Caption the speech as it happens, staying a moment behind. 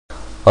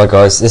Hi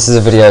guys, this is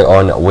a video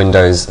on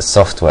Windows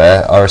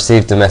software. I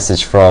received a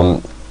message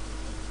from,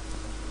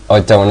 I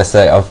don't want to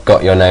say I've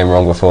got your name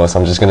wrong before, so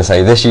I'm just going to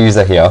say this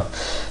user here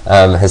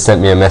has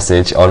sent me a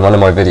message on one of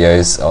my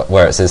videos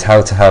where it says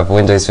how to have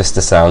Windows Vista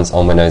sounds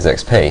on Windows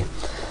XP.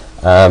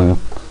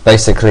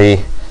 Basically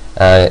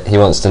he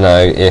wants to know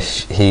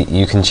if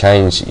you can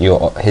change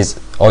his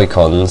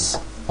icons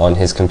on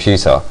his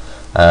computer.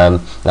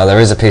 Now there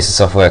is a piece of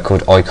software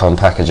called Icon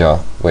Packager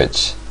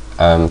which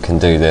can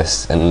do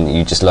this, and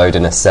you just load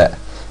in a set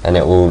and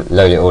it will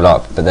load it all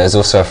up, but there's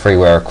also a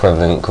freeware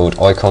equivalent called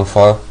Icon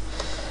File.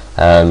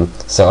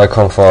 So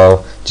Icon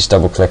File, just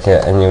double click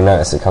it and you'll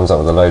notice it comes up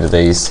with a load of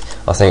these.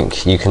 I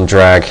think you can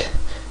drag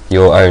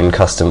your own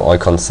custom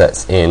icon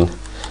sets in,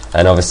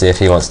 and obviously if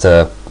you want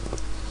to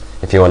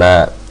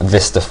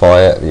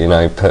Vistify it, you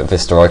know, put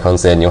Vista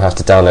icons in, you'll have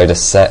to download a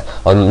set.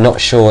 I'm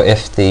not sure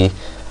if the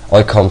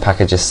Icon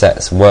Packager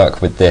sets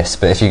work with this,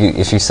 but if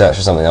you search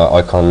for something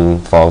like Icon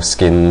File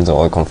Skins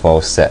or Icon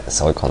File Sets,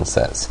 icon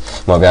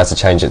sets, you might be able to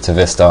change it to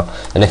Vista.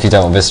 And if you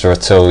don't want Vista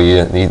at all,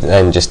 you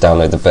then just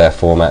download the bare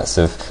formats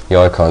of the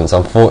icons.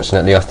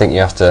 Unfortunately, I think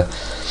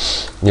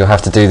you'll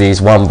have to do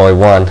these one by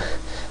one,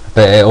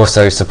 but it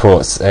also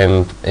supports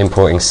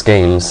importing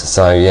schemes.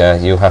 So yeah,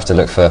 you'll have to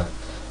look for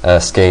a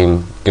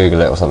scheme,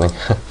 Google it or something,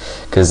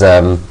 because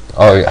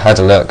I had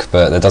a look,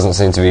 but there doesn't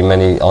seem to be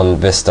many on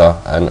Vista,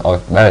 and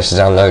I managed to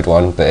download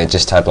one, but it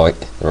just had like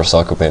the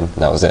recycle bin, and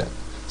that was it.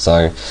 So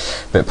a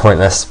bit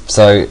pointless.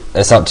 So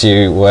it's up to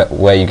you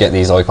where you get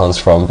these icons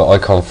from, but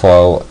Icon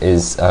File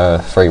is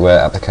a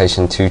freeware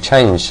application to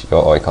change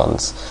your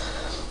icons.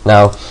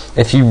 Now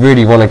if you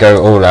really want to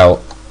go all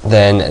out,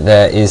 then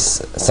there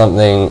is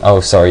something,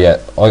 old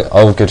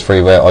good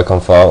freeware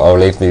Icon File. I'll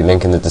leave the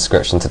link in the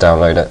description to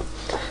download it.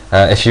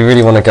 If you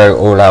really want to go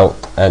all out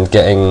and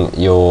getting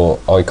your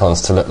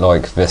icons to look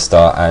like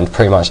Vista and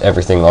pretty much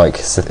everything, like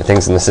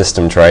things in the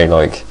system tray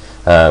like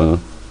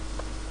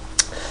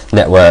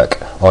network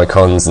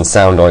icons and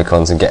sound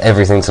icons, and get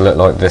everything to look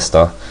like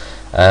Vista,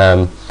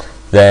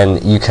 then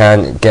you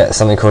can get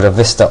something called a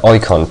Vista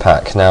Icon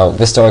Pack. Now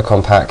Vista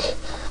Icon Pack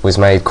was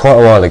made quite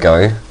a while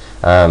ago.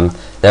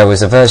 There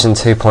was a version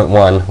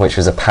 2.1 which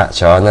was a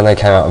patcher, and then they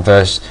came out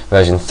with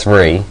version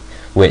 3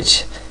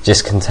 which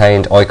just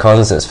contained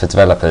icons. That's for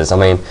developers. I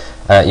mean,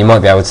 you might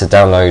be able to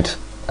download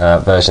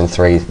version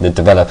 3, the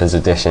developers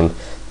edition,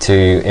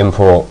 to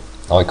import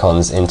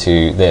icons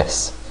into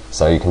this,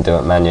 so you can do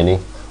it manually.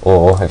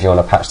 Or if you want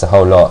to patch the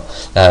whole lot,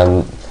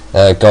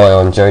 a guy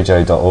on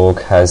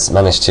jojo.org has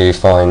managed to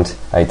find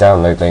a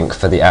download link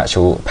for the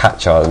actual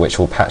patcher which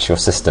will patch your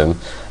system,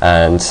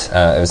 and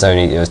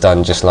it was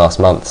done just last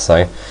month, so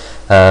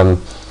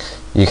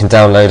you can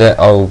download it.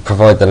 I'll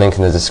provide the link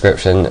in the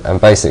description, and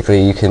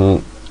basically you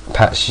can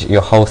patch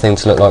your whole thing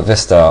to look like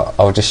Vista.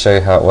 I'll just show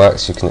you how it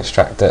works. You can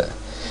extract it.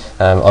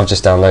 I've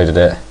just downloaded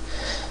it.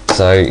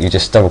 So you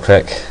just double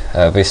click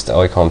Vista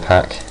Icon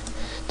Pack,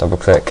 double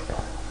click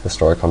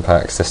Vista Icon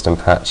Pack, System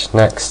Patch,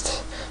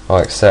 next,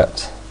 I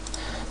accept,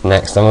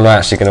 next. I'm not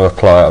actually going to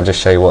apply it, I'll just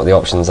show you what the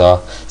options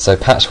are. So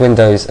patch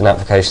Windows and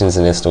applications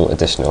and install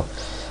additional.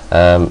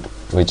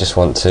 We just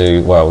want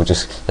to,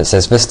 it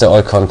says Vista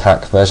Icon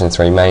Pack version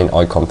 3 main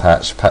icon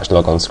patch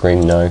log on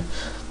screen, no,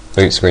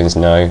 boot screens,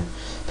 no,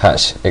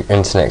 patch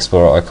Internet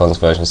Explorer icons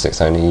version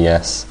 6 only,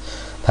 yes.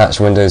 Patch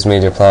Windows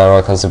Media Player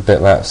icons and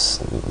bitmaps,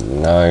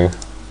 no.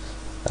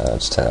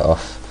 Just turn it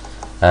off.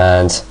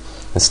 And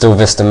install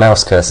Vista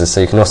mouse cursors,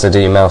 so you can also do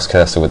your mouse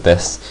cursor with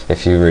this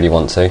if you really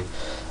want to.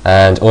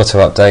 And auto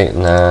update,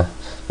 nah.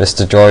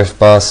 Vista drive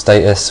bar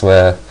status,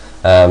 where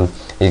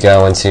you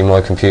go into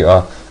my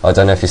computer. I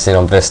don't know if you've seen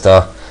on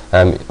Vista,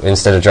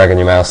 instead of dragging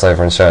your mouse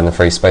over and showing the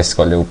free space, it's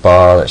got a little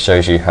bar that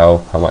shows you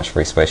how much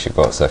free space you've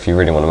got. So if you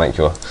really want to make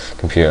your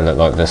computer look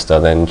like Vista,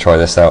 then try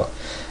this out.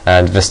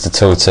 And Vista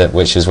tooltip,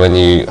 which is when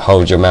you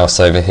hold your mouse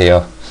over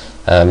here,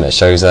 it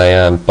shows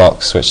a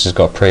box which has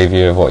got a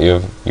preview of what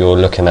you're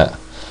looking at.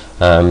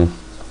 I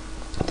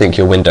think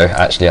your window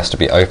actually has to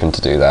be open to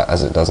do that,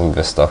 as it does in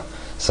Vista.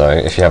 So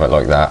if you have it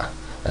like that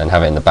and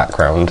have it in the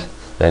background,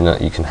 then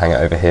you can hang it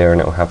over here and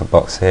it will have a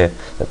box here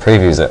that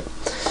previews it.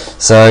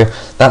 So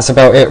that's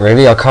about it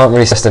really. I can't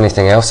really suggest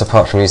anything else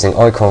apart from using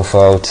Icon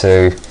File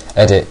to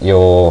edit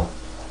your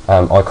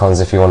icons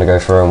if you want to go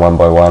through them one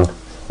by one.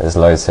 There's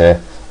loads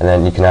here, and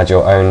then you can add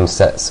your own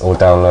sets or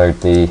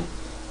download the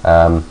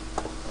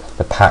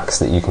packs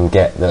that you can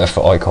get that are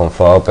for Icon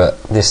File,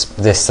 but this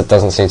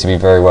doesn't seem to be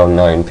very well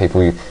known.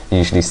 People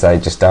usually say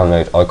just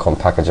download Icon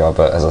Packager,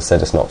 but as I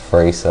said, it's not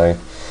free, so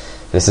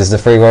this is the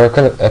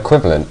freeware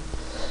equivalent.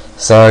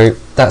 So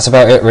that's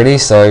about it really.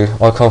 So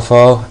Icon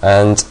File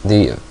and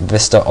the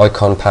Vista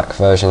Icon Pack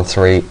version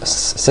 3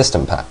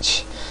 system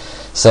patch.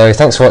 So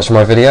thanks for watching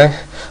my video.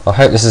 I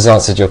hope this has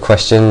answered your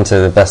question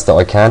to the best that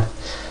I can.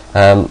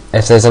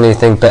 If there's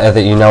anything better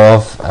that you know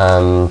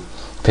of,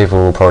 people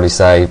will probably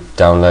say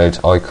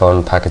download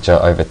Icon Packager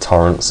over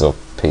torrents or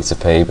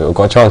P2P, but we've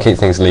got to try and keep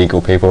things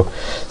legal, people.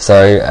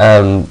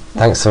 So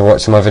thanks for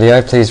watching my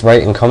video. Please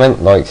rate and comment.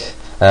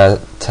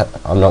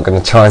 I'm not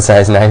going to try and say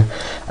his name.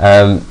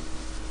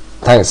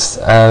 thanks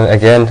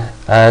again,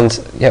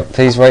 and yeah,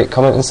 please rate,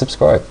 comment and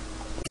subscribe.